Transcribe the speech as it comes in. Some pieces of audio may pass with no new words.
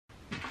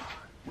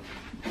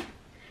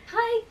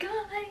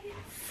guys,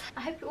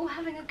 I hope you're all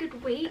having a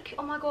good week.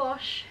 Oh my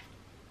gosh,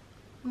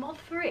 Mod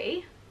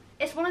 3,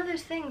 it's one of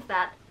those things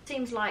that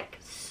seems like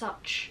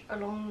such a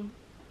long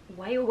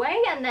way away,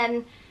 and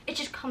then it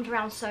just comes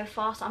around so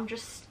fast. I'm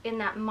just in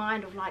that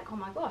mind of like, oh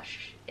my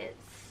gosh,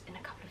 it's in a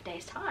couple of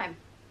days time.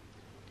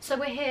 So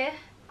we're here.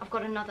 I've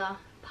got another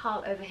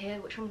pile over here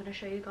which I'm going to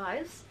show you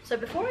guys. So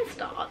before I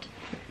start,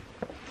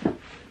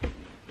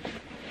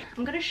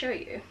 I'm going to show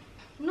you.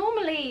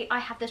 Normally I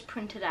have this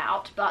printed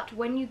out, but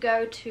when you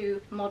go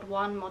to mod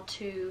 1, mod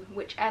 2,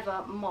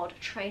 whichever mod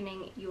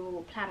training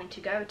you're planning to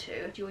go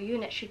to, your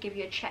unit should give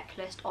you a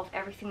checklist of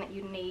everything that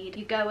you need.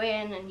 You go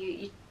in and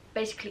you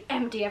basically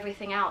empty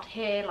everything out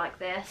here like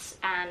this,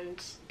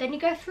 and then you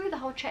go through the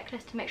whole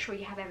checklist to make sure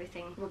you have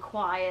everything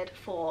required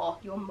for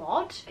your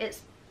mod.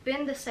 It's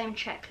been the same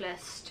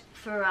checklist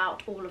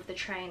throughout all of the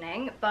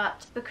training,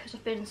 but because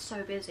I've been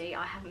so busy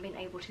I haven't been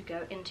able to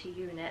go into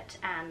unit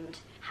and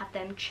have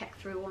them check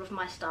through all of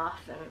my stuff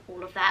and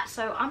all of that,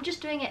 so I'm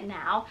just doing it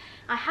now.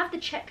 I have the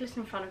checklist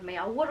in front of me.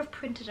 I would have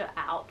printed it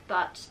out,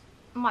 but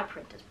my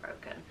printer's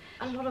broken.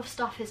 A lot of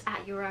stuff is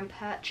at your own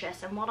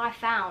purchase, and what I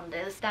found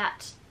is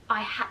that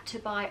I had to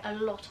buy a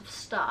lot of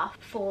stuff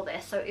for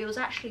this, so it was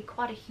actually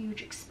quite a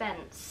huge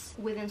expense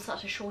within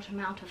such a short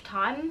amount of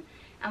time.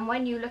 And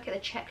when you look at the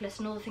checklist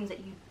and all the things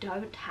that you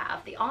don't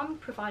have, the army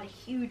provide a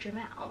huge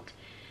amount,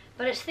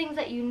 but it's things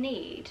that you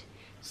need,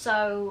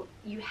 so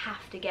you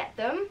have to get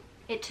them.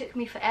 It took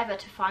me forever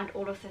to find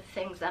all of the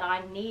things that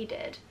I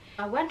needed.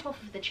 I went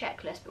off of the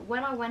checklist, but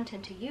when I went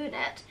into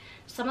unit,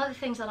 some of the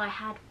things that I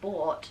had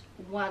bought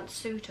weren't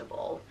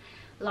suitable.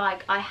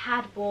 Like I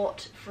had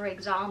bought, for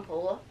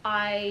example,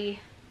 I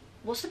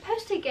was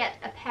supposed to get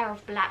a pair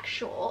of black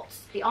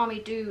shorts. The army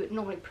do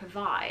normally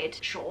provide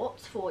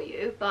shorts for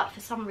you, but for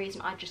some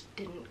reason I just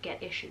didn't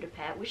get issued a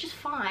pair, which is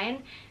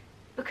fine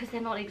because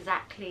they're not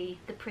exactly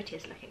the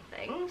prettiest looking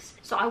things.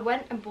 So I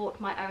went and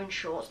bought my own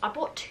shorts. I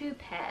bought 2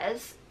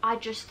 pairs. I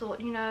just thought,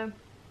 you know,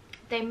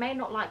 they may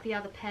not like the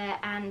other pair,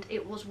 and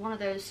it was one of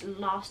those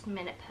last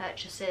minute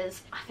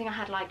purchases. I think I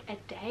had like a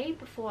day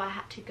before I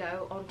had to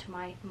go onto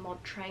my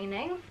mod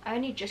training. I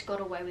only just got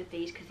away with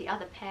these because the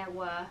other pair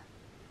were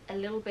a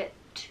little bit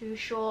too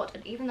short,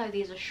 and even though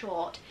these are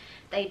short,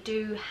 they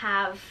do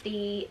have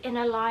the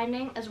inner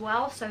lining as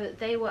well, so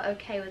they were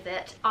okay with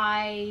it.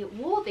 I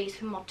wore these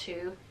for mod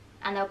 2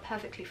 and they were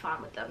perfectly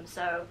fine with them.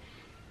 So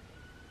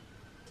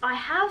I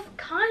have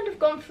kind of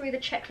gone through the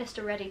checklist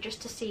already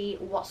just to see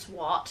what's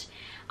what.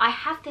 I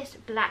have this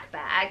black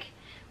bag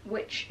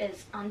which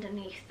is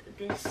underneath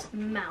this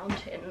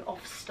mountain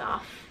of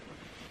stuff.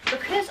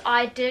 Because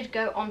I did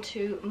go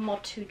onto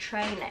mod 2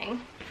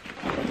 training,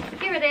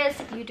 here it is.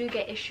 You do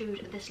get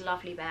issued this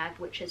lovely bag,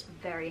 which is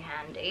very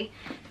handy.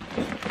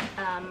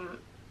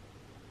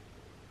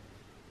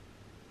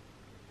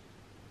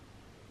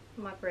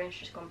 My brain's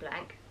just gone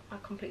blank. I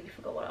completely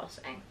forgot what I was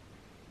saying.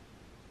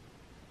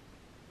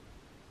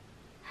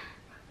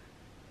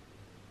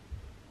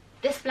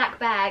 This black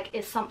bag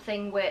is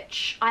something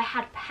which I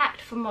had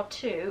packed for mod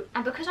 2,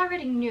 and because I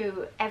already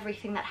knew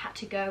everything that had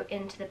to go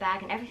into the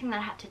bag and everything that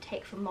I had to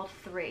take for mod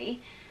 3,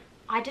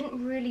 I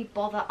didn't really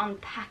bother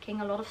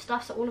unpacking a lot of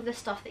stuff. So all of this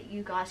stuff that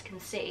you guys can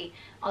see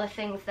are the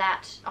things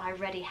that I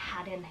already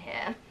had in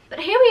here. But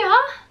here we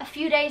are, a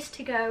few days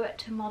to go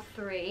to mod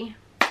 3.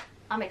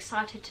 I'm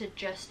excited to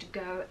just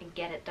go and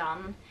get it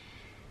done.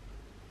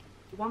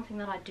 One thing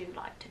that I do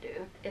like to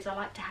do is I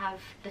like to have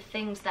the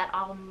things that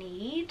I'll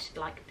need,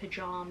 like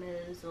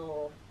pajamas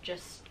or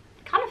just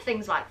kind of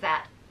things like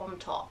that on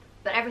top,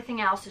 but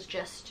everything else is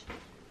just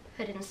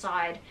put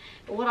inside.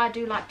 But what I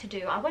do like to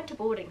do, I went to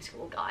boarding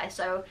school, guys,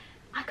 so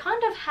I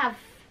kind of have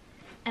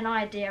an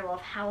idea of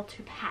how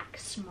to pack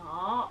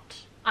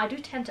smart. I do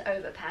tend to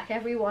overpack.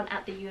 Everyone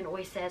at the uni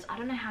always says, I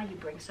don't know how you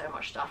bring so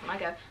much stuff, and I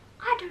go,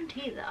 I don't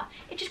either.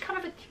 It just kind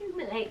of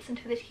accumulates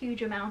into this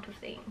huge amount of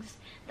things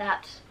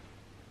that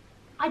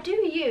I do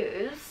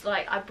use.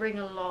 Like I bring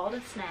a lot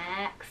of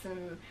snacks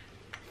and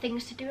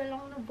things to do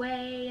along the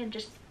way, and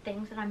just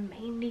things that I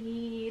may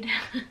need,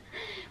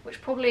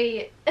 which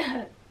probably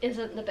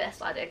isn't the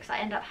best idea because I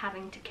end up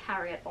having to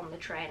carry it on the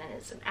train and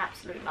it's an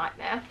absolute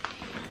nightmare.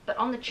 But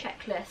on the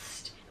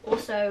checklist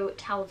also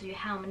tells you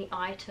how many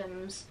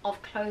items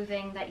of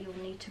clothing that you'll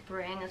need to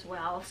bring as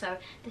well. So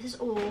this is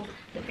all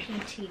the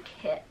PT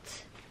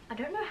kit. I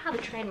don't know how the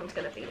training's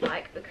going to be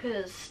like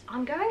because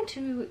I'm going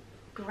to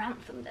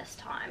Grantham this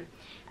time,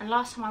 and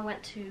last time I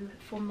went to,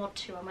 for mod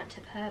 2, I went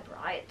to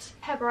Pirbright.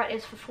 Pirbright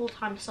is for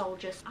full-time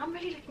soldiers. I'm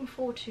really looking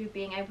forward to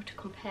being able to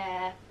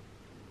compare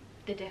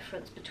the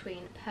difference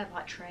between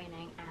Pirbright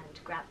training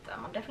and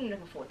Grantham. I'm definitely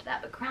looking forward to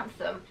that, but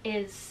Grantham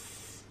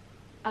is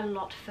a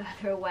lot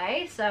further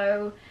away,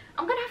 so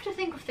I'm gonna have to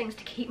think of things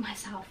to keep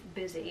myself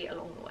busy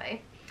along the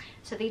way.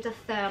 So these are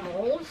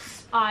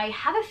thermals. I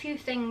have a few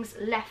things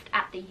left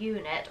at the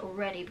unit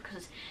already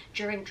because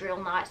during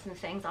drill nights and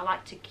things I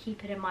like to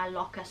keep it in my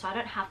locker, so I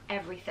don't have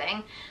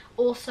everything.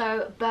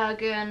 Also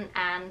Bergen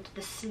and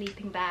the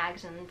sleeping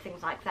bags and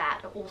things like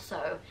that are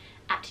also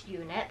at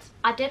unit.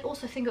 I did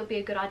also think it would be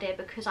a good idea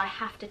because I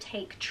have to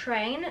take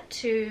train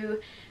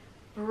to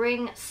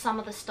bring some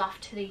of the stuff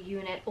to the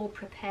unit all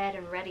prepared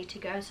and ready to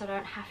go, so I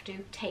don't have to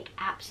take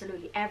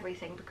absolutely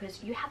everything,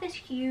 because you have this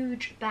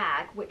huge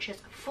bag which is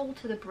full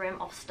to the brim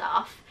of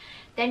stuff.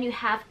 Then you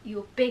have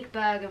your big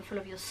Bergen full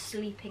of your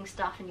sleeping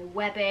stuff and your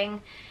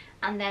webbing,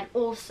 and then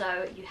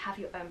also you have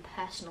your own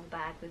personal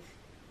bag with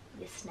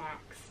your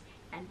snacks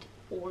and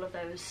all of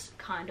those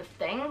kind of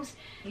things.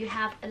 You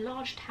have a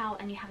large towel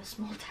and you have a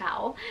small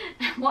towel.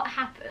 And what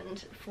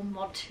happened for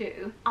mod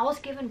 2, I was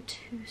given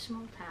 2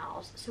 small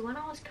towels, so when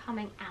I was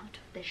coming out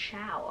of the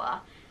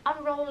shower,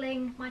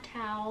 unrolling my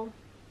towel,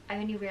 I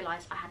only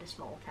realised I had a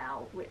small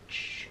towel,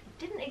 which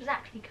didn't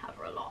exactly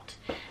cover a lot.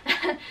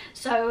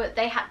 So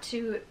they had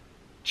to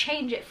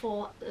change it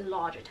for a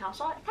larger towel.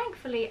 So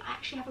thankfully I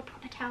actually have a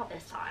proper towel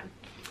this time.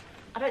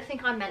 I don't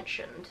think I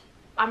mentioned,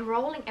 I'm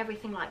rolling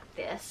everything like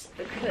this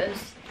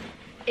because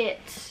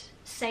it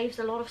saves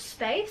a lot of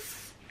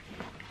space.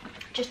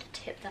 Just a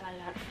tip that I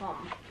learned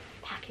from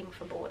packing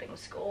for boarding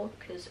school,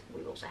 because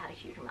we also had a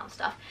huge amount of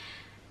stuff.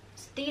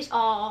 These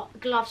are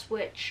gloves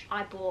which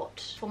I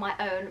bought for my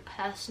own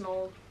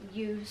personal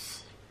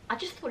use. I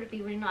just thought it'd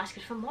be really nice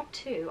because for mod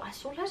 2 I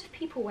saw loads of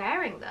people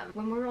wearing them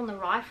when we were on the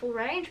rifle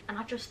range, and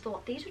I just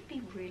thought these would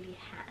be really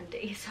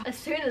handy. So as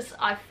soon as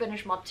I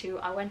finished mod 2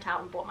 I went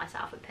out and bought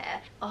myself a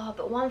pair. Oh,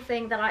 but one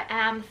thing that I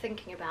am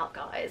thinking about,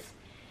 guys,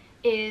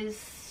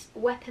 is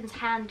weapons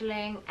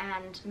handling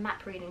and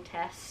map reading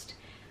test.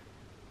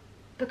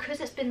 Because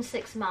it's been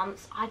 6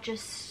 months, I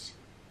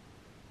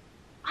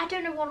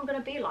don't know what I'm going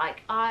to be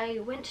like. I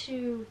went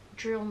to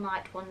drill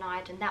night one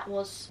night, and that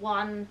was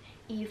one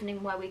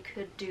evening where we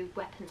could do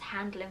weapons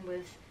handling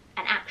with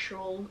an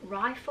actual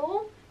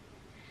rifle.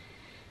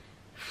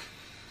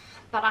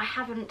 But I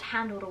haven't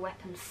handled a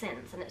weapon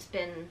since, and it's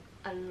been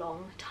a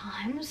long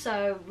time.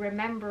 So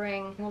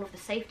remembering all of the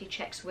safety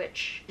checks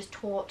which is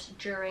taught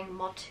during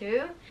mod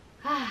 2,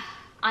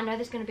 I know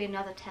there's going to be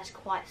another test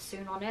quite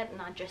soon on it,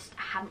 and I just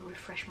haven't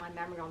refreshed my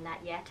memory on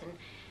that yet. And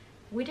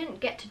we didn't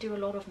get to do a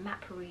lot of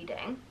map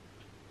reading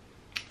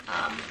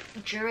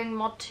during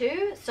mod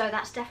 2, so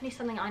that's definitely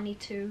something I need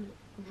to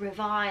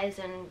revise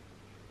and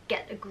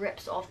get the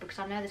grips of, because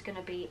I know there's going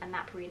to be a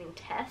map reading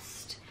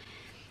test,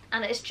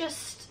 and it's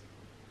just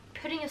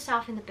putting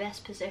yourself in the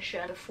best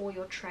position before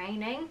your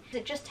training.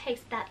 It just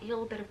takes that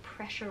little bit of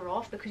pressure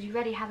off because you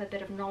already have a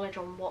bit of knowledge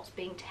on what's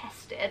being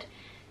tested.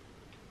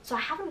 So I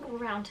haven't got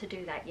around to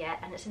do that yet,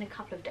 and it's in a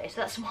couple of days.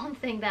 So that's one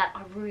thing that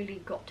I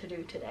really got to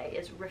do today,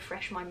 is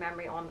refresh my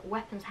memory on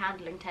weapons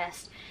handling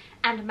test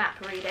and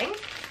map reading.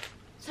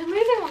 So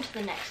moving on to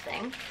the next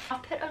thing,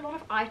 I've put a lot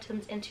of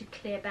items into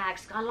clear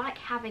bags. I like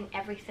having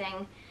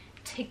everything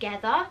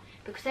together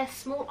because they're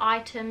small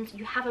items,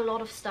 you have a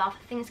lot of stuff,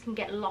 things can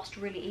get lost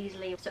really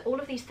easily. So all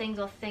of these things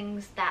are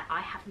things that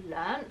I have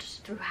learnt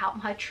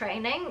throughout my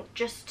training,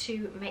 just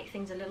to make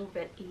things a little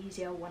bit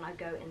easier when I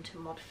go into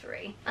mod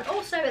 3. And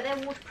also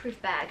they're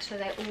waterproof bags, so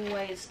they're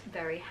always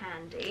very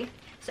handy.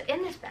 So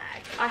in this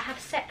bag I have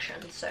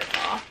sections so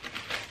far.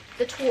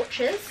 The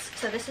torches,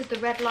 so this is the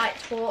red light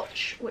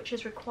torch which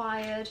is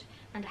required,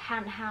 and a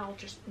handheld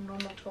just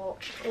normal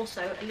torch.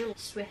 Also a little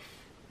Swiss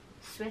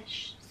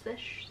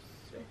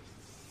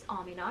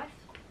army knife.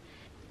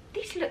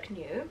 These look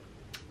new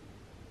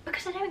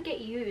because they don't get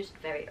used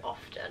very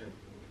often.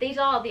 These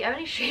are the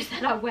only shoes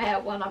that I wear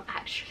when I'm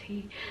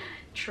actually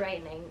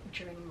training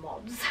during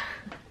mods.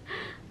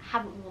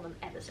 Haven't worn them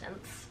ever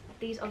since.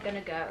 These are gonna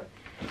go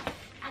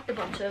at the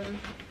bottom,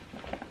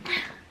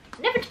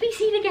 never to be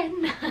seen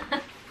again.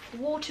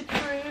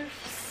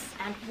 Waterproofs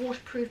and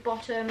waterproof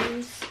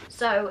bottoms.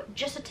 So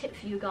just a tip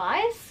for you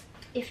guys,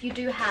 if you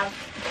do have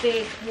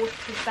big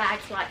waterproof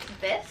bags like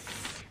this,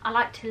 I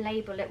like to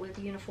label it with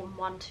uniform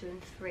 1, 2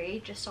 and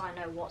 3, just so I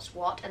know what's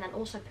what, and then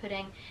also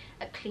putting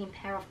a clean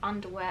pair of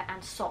underwear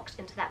and socks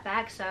into that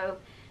bag, so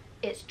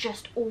it's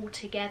just all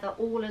together,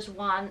 all as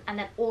one. And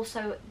then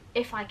also,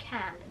 if I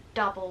can,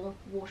 double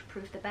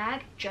waterproof the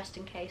bag, just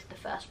in case the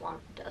first one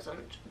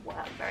doesn't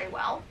work very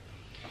well.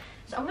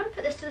 So I'm going to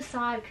put this to the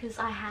side because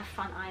I have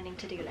fun ironing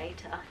to do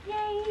later.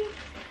 Yay!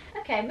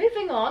 Okay,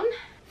 moving on.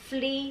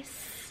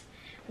 Fleece,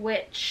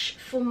 which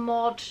for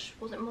mod,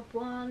 was it mod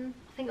 1?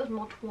 I think it was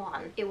mod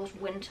 1. It was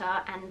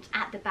winter, and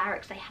at the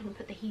barracks they hadn't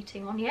put the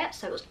heating on yet,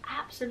 so it was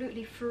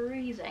absolutely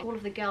freezing. All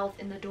of the girls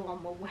in the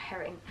dorm were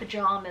wearing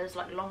pyjamas,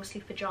 like long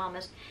sleeve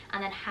pyjamas,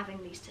 and then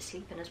having these to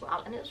sleep in as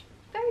well, and it was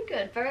very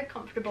good, very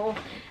comfortable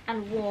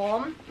and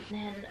warm. And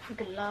then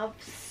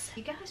gloves.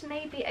 You guys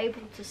may be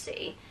able to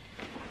see,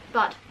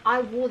 but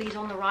I wore these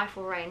on the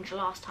rifle range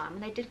last time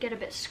and they did get a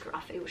bit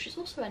scruffy, which is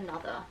also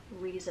another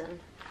reason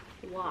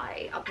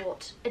why I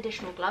bought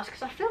additional gloves,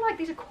 because I feel like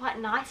these are quite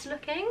nice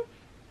looking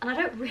and I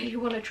don't really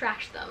want to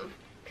trash them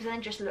because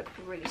then just look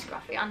really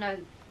scruffy. I know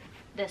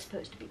they're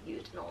supposed to be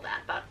used and all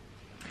that, but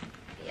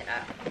you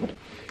know.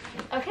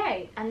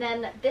 Okay, and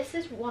then this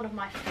is one of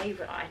my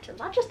favorite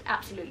items. I just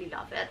absolutely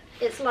love it.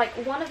 It's like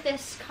one of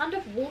this kind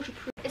of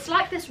waterproof, it's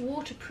like this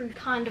waterproof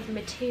kind of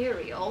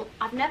material.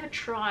 I've never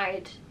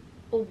tried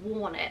or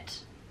worn it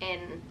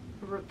in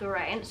the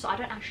rain, so I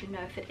don't actually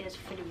know if it is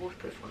fully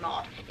waterproof or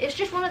not. It's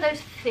just one of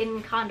those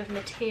thin kind of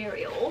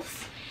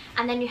materials,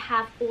 and then you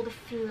have all the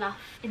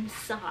fluff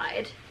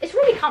inside. It's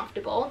really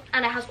comfortable,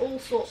 and it has all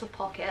sorts of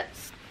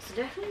pockets. It's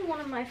definitely one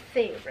of my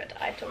favorite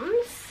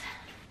items.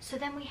 So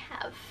then we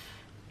have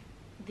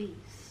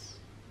these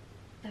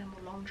thermal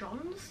long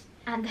johns,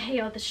 and they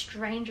are the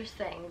strangest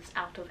things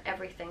out of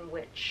everything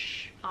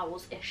which I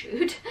was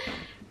issued.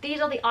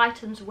 These are the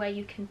items where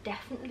you can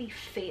definitely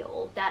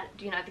feel that,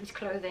 you know, these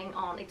clothing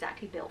aren't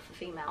exactly built for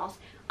females.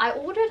 I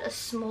ordered a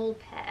small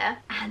pair,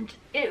 and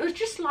it was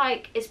just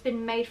like it's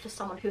been made for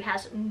someone who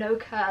has no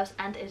curves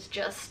and is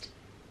just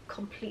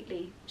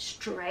completely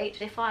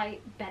straight. If I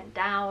bent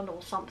down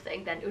or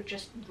something, then it would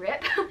just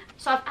rip.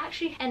 So I've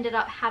actually ended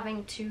up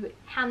having to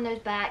hand those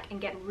back and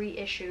get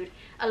reissued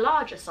a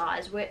larger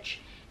size, which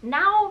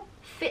now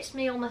fits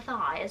me on the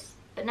thighs,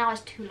 but now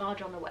is too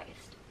large on the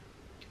waist.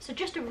 So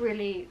just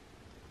a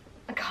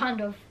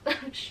kind of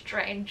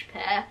strange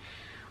pair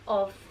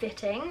of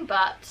fitting,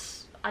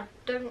 but I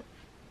don't,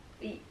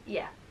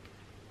 yeah.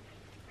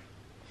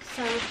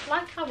 So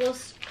like I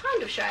was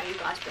kind of showing you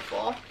guys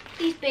before,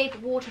 these big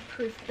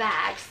waterproof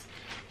bags.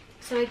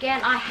 So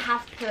again, I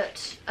have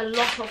put a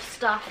lot of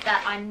stuff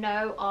that I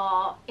know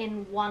are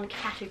in one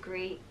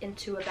category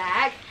into a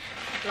bag.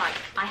 Like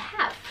I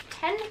have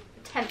 10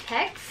 temp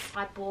pegs.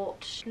 I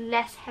bought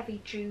less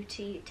heavy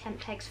duty temp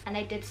pegs, and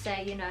they did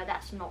say, you know,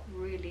 that's not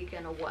really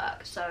gonna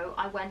work. So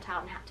I went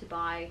out and had to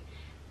buy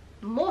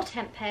more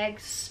temp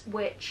pegs,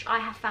 which I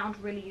have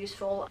found really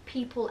useful.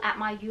 People at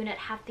my unit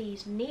have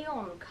these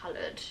neon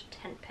coloured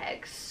temp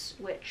pegs,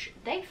 which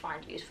they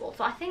find useful.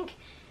 So I think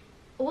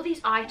all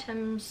these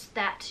items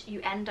that you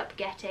end up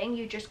getting,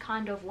 you just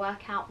kind of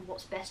work out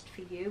what's best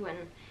for you and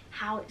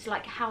how it's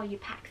like how you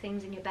pack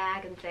things in your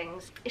bag and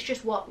things. It's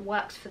just what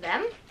works for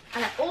them.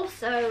 And then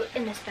also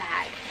in this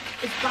bag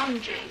is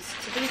bungees.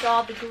 So these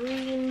are the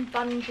green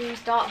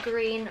bungees, dark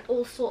green,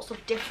 all sorts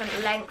of different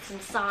lengths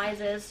and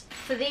sizes.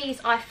 For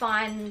these, I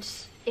find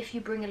if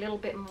you bring a little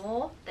bit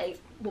more, they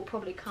will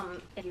probably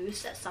come in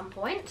use at some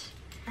point.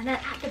 And then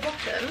at the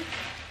bottom,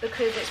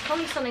 because it's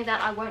probably something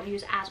that I won't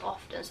use as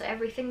often, so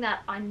everything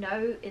that I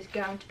know is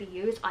going to be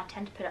used, I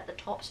tend to put at the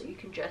top so you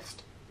can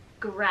just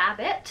grab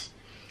it.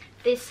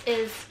 This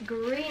is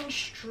green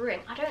string.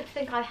 I don't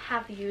think I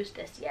have used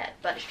this yet,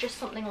 but it's just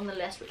something on the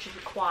list which is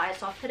required,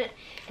 so I'll put it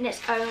in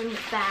its own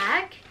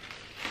bag.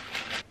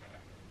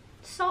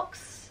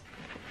 Socks.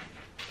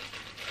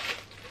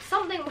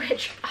 Something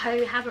which I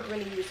haven't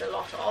really used a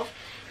lot of.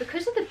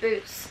 Because of the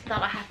boots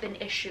that I have been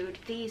issued,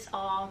 these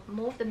are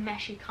more of the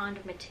meshy kind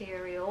of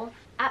material.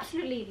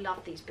 Absolutely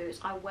love these boots.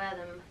 I wear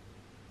them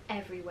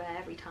everywhere,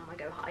 every time I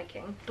go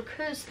hiking.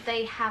 Because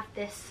they have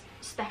this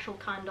special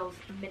kind of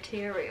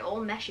material,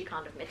 meshy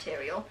kind of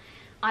material,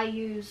 I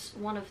use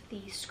one of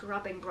these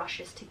scrubbing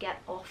brushes to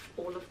get off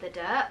all of the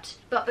dirt.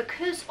 But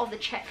because of the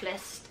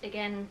checklist,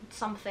 again,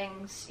 some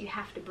things you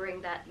have to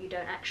bring that you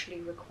don't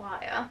actually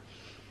require,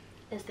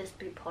 is this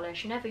boot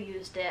polish. Never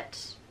used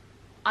it.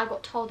 I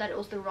got told that it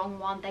was the wrong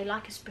one. They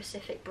like a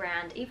specific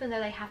brand, even though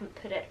they haven't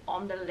put it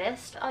on the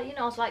list. You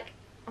know, I was like,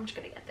 I'm just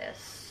gonna get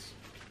this.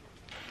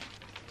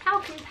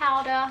 Talcum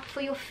powder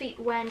for your feet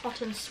when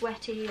hot and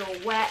sweaty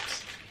or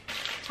wet.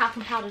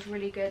 Talcum powder is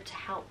really good to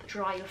help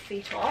dry your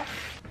feet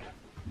off.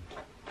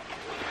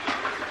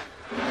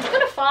 I'm just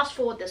gonna fast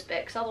forward this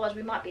bit because otherwise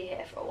we might be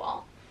here for a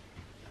while.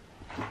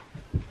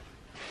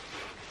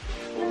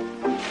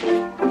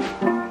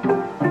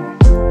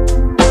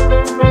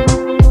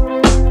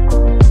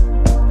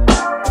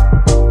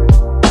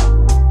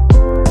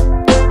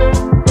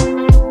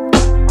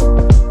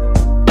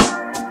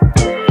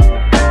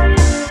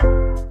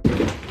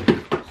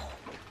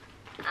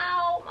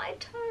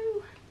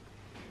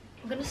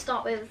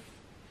 Start with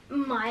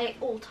my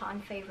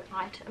all-time favorite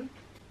item.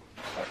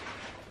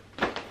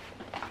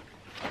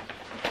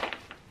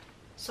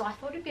 So I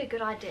thought it'd be a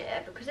good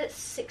idea, because it's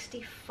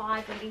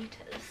 65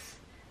 litres,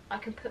 I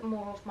can put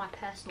more of my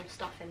personal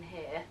stuff in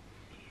here.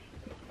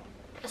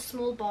 A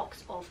small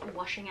box of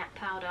washing app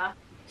powder.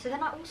 So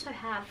then I also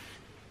have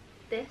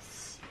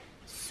this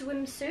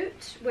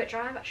swimsuit, which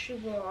I have actually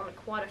worn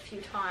quite a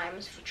few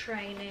times for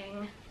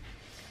training.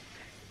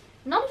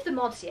 None of the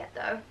mods yet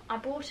though. I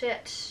bought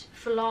it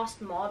for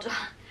last mod.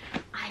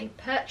 I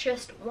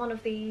purchased one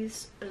of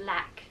these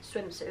black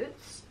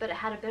swimsuits, but it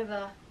had a bit of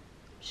a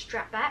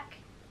strap back.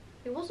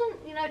 It wasn't,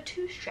 you know,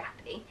 too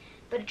strappy,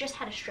 but it just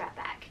had a strap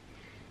back.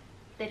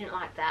 They didn't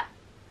like that.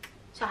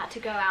 So I had to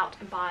go out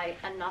and buy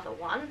another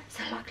one.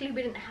 So luckily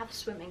we didn't have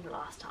swimming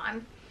last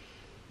time.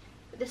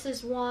 But this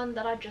is one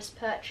that I just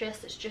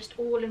purchased. It's just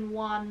all in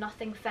one,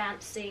 nothing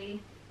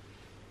fancy.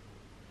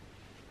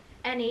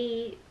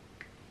 Any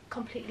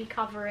completely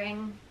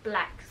covering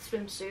black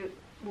swimsuit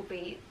will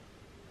be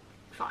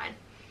fine.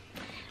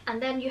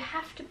 And then you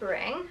have to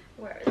bring,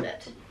 where is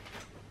it,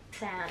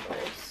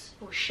 sandals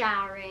for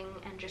showering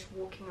and just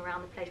walking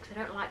around the place, because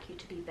I don't like you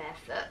to be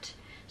barefoot.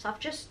 So I've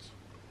just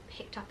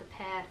picked up a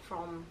pair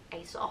from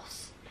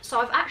ASOS. So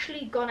I've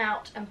actually gone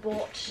out and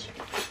bought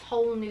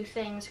whole new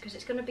things because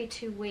it's going to be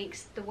 2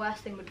 weeks. The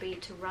worst thing would be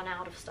to run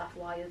out of stuff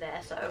while you're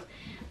there, so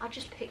I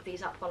just picked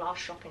these up while I was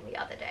shopping the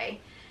other day.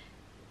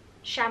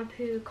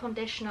 shampoo,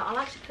 conditioner. I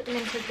like to put them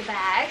into the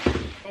bag.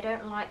 They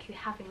don't like you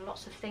having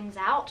lots of things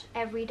out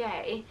every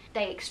day.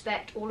 They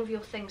expect all of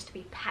your things to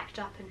be packed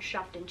up and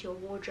shoved into your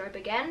wardrobe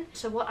again.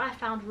 So what I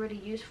found really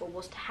useful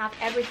was to have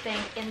everything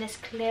in this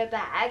clear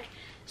bag.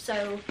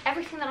 So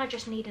everything that I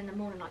just need in the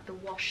morning, like the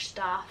wash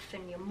stuff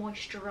and your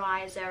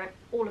moisturizer and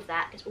all of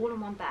that, is all in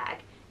one bag.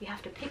 You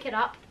have to pick it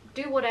up,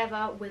 do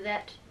whatever with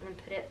it, and then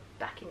put it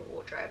back in your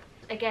wardrobe.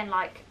 Again,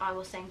 like I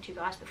was saying to you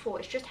guys before,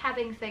 it's just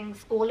having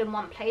things all in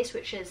one place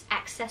which is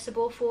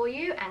accessible for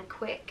you and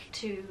quick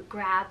to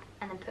grab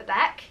and then put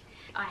back.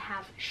 I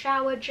have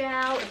shower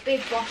gel, a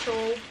big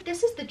bottle.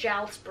 This is the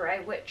gel spray,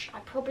 which I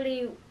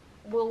probably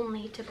will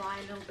need to buy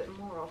a little bit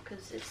more of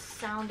because it's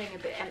sounding a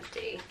bit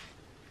empty.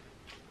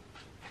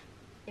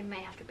 It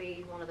may have to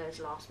be one of those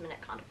last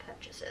minute kind of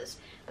purchases,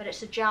 but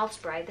it's a gel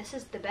spray. This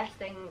is the best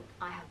thing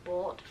I have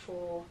bought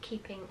for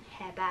keeping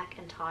hair back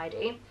and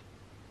tidy.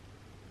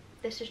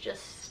 This is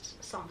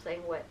just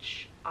something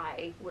which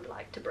I would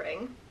like to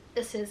bring.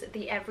 This is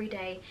the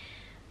Everyday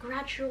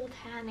Gradual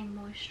Tanning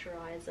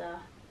Moisturizer.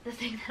 The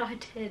thing that I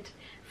did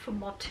for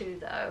Mod 2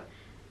 though,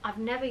 I've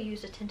never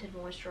used a tinted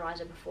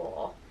moisturizer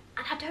before,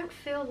 and I don't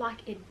feel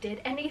like it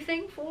did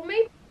anything for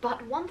me.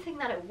 But one thing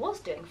that it was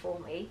doing for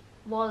me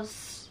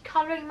was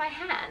colouring my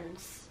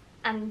hands.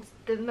 And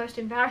the most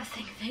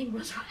embarrassing thing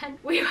was when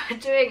we were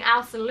doing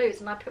our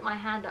salutes and I put my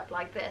hand up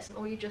like this and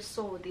all you just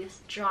saw was this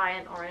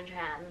giant orange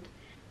hand.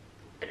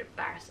 Bit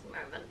embarrassing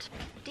moment.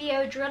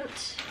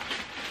 Deodorant.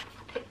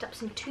 I picked up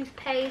some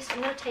toothpaste.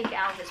 I'm going to take it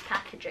out of this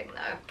packaging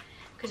though,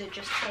 because it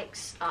just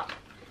takes up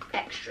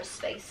extra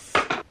space.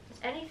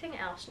 Does anything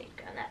else need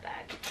to go in that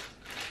bag?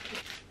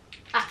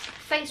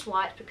 Face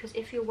wipes, because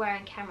if you're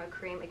wearing camo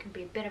cream it can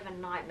be a bit of a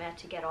nightmare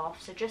to get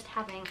off, so just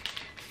having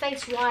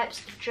face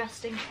wipes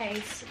just in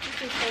case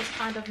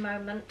kind of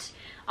moment.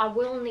 I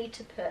will need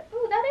to put,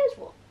 oh,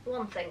 that is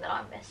one thing that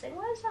I'm missing.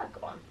 Where's that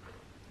gone?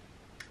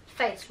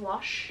 Face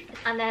wash,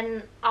 and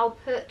then I'll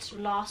put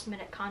last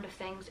minute kind of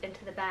things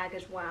into the bag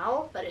as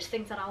well, but it's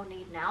things that I'll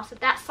need now. So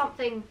that's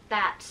something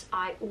that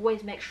I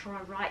always make sure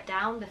I write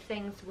down, the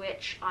things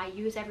which I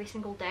use every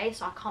single day,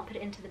 so I can't put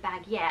it into the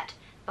bag yet,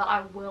 but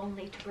I will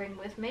need to bring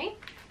with me.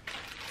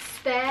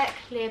 Spare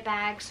clear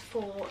bags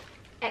for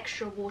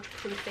extra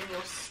waterproofing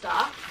your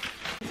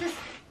stuff. This is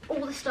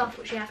all the stuff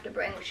which you have to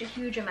bring, which is a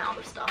huge amount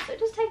of stuff, so it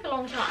does take a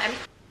long time.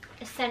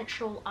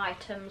 Essential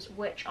items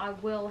which I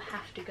will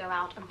have to go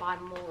out and buy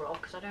more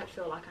of because I don't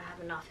feel like I have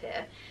enough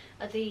here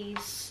are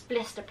these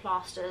blister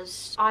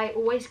plasters. I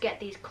always get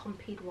these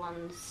Compeed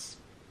ones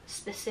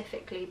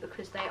specifically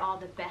because they are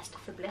the best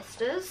for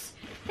blisters.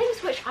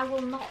 Things which I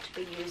will not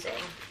be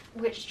using,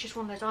 which is just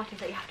one of those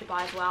items that you have to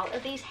buy as well, are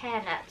these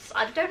hair nets.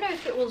 I don't know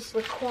if it was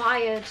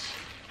required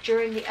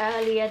during the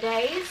earlier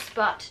days,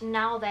 but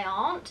now they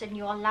aren't, and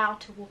you're allowed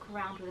to walk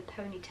around with a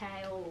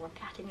ponytail or a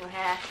plait in your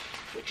hair,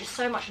 which is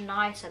so much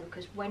nicer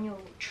because when you're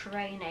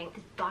training,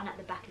 this bun at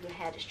the back of your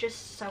head is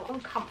just so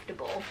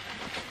uncomfortable.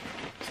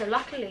 So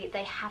luckily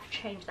they have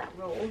changed that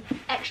rule.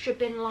 Extra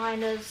bin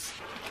liners.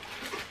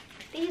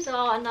 These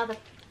are another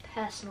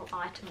personal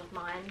item of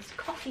mine.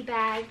 Coffee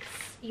bags.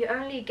 You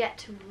only get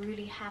to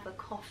really have a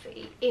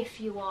coffee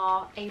if you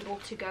are able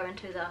to go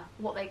into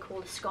what they call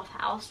the Scott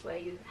House, where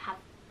you have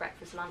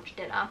breakfast, lunch,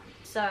 dinner.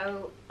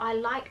 So I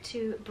like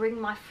to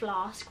bring my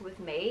flask with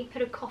me,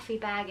 put a coffee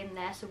bag in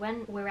there, so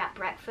when we're at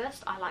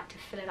breakfast I like to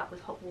fill it up with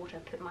hot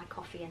water, put my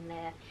coffee in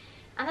there,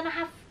 and then I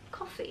have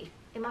coffee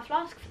in my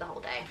flask for the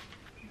whole day.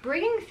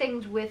 Bringing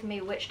things with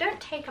me which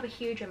don't take up a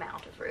huge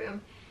amount of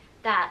room,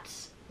 that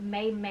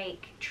may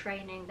make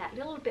training that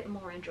little bit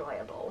more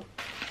enjoyable.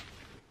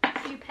 A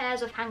few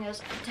pairs of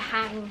hangers to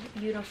hang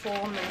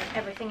uniform and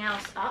everything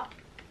else up.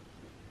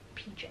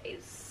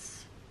 PJs.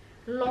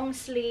 Long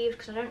sleeve,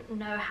 because I don't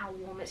know how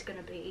warm it's going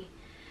to be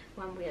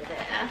when we're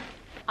there.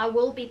 I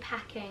will be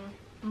packing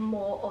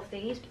more of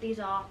these, but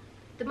these are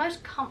the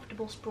most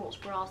comfortable sports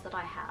bras that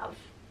I have.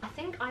 I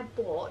think I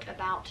bought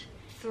about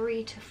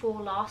 3 to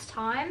 4 last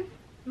time.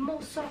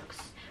 More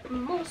socks,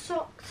 more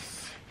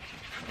socks.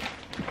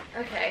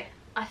 Okay,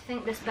 I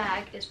think this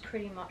bag is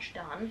pretty much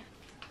done.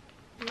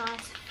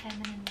 Nice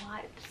feminine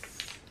wipes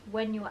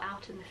when you're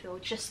out in the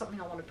field, just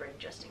something I want to bring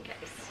just in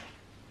case.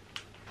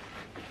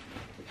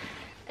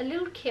 A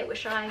little kit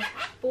which I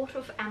bought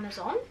off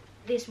Amazon.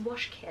 This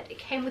wash kit, it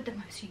came with the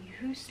most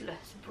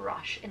useless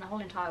brush in the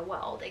whole entire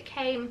world. It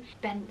came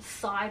bent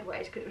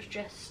sideways because it was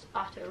just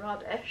utter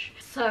rubbish.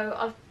 So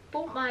I've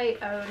bought my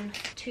own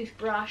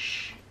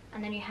toothbrush,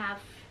 and then you have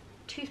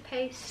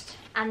toothpaste,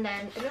 and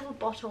then a little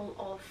bottle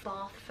of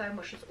bath foam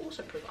which is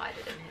also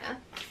provided in here,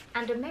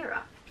 and a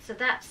mirror. So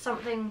that's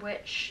something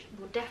which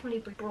will definitely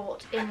be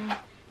brought in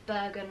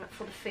Bergen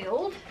for the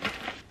field.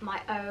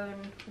 My own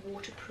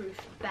waterproof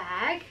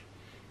bag.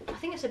 I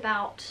think it's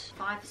about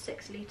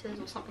 5-6 litres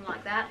or something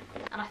like that,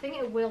 and I think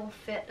it will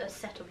fit a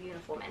set of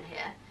uniform in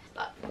here,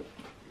 but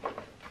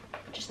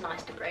just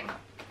nice to bring.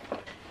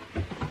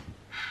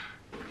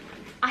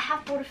 I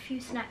have brought a few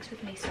snacks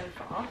with me so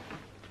far.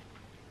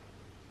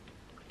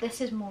 This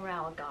is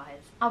morale,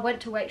 guys. I went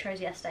to Waitrose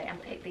yesterday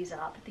and picked these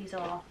up. These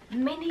are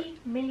mini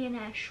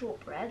millionaire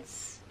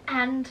shortbreads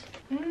and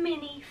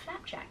mini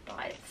flapjack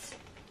bites.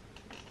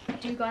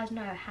 Do you guys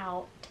know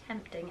how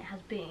tempting it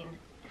has been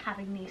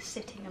having these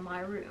sitting in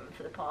my room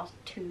for the past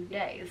 2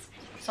 days?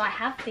 So I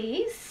have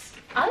these.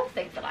 Other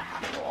things that I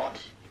have bought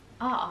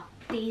are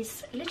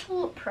these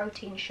little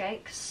protein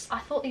shakes. I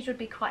thought these would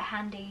be quite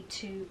handy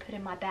to put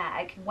in my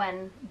bag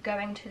when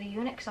going to the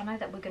unit, because I know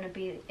that we're going to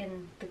be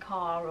in the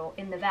car or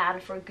in the van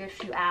for a good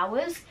few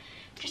hours.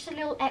 Just a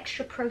little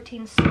extra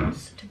protein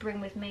source to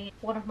bring with me.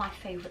 One of my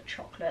favourite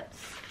chocolates.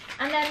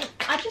 And then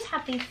I just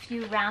have these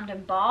few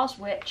random bars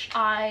which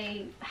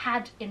I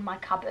had in my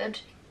cupboard.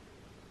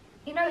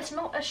 You know, it's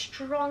not a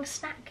strong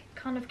snack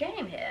kind of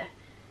game here.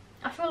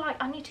 I feel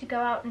like I need to go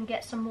out and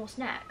get some more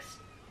snacks.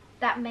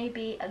 That may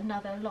be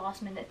another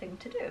last minute thing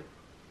to do.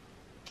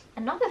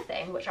 Another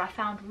thing which I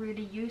found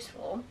really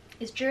useful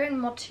is during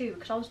Mod 2,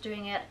 because I was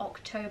doing it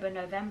October,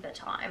 November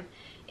time,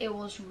 it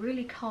was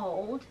really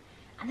cold,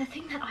 and the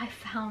thing that I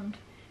found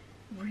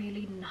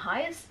really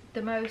nice,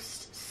 the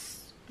most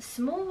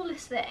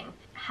smallest thing,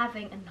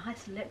 having a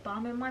nice lip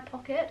balm in my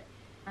pocket.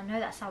 I know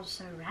that sounds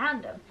so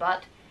random,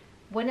 but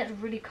when it's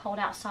really cold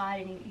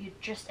outside and you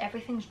just,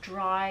 everything's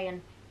dry,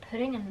 and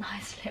putting a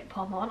nice lip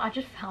balm on, I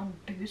just found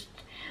boost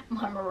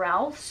my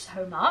morale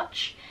so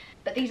much.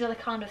 But these are the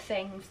kind of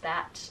things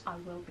that I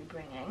will be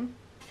bringing.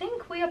 I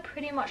think we are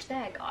pretty much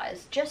there,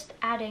 guys. Just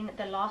adding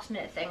the last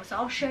minute things. So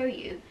I'll show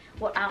you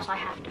what else I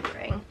have to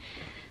bring.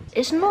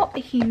 It's not a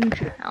huge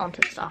amount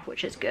of stuff,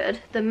 which is good.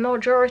 The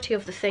majority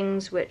of the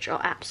things which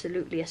are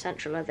absolutely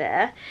essential are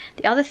there.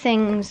 The other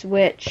things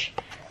which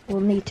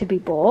will need to be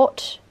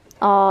bought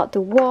are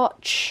the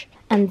watch,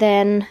 and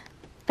then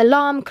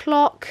alarm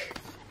clock,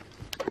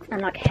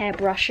 and like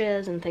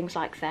hairbrushes and things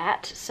like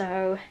that.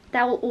 So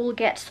that will all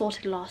get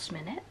sorted last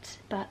minute,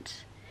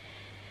 but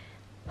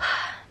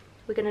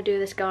we're gonna do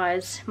this,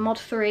 guys. Mod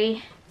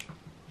 3,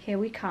 here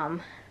we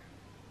come.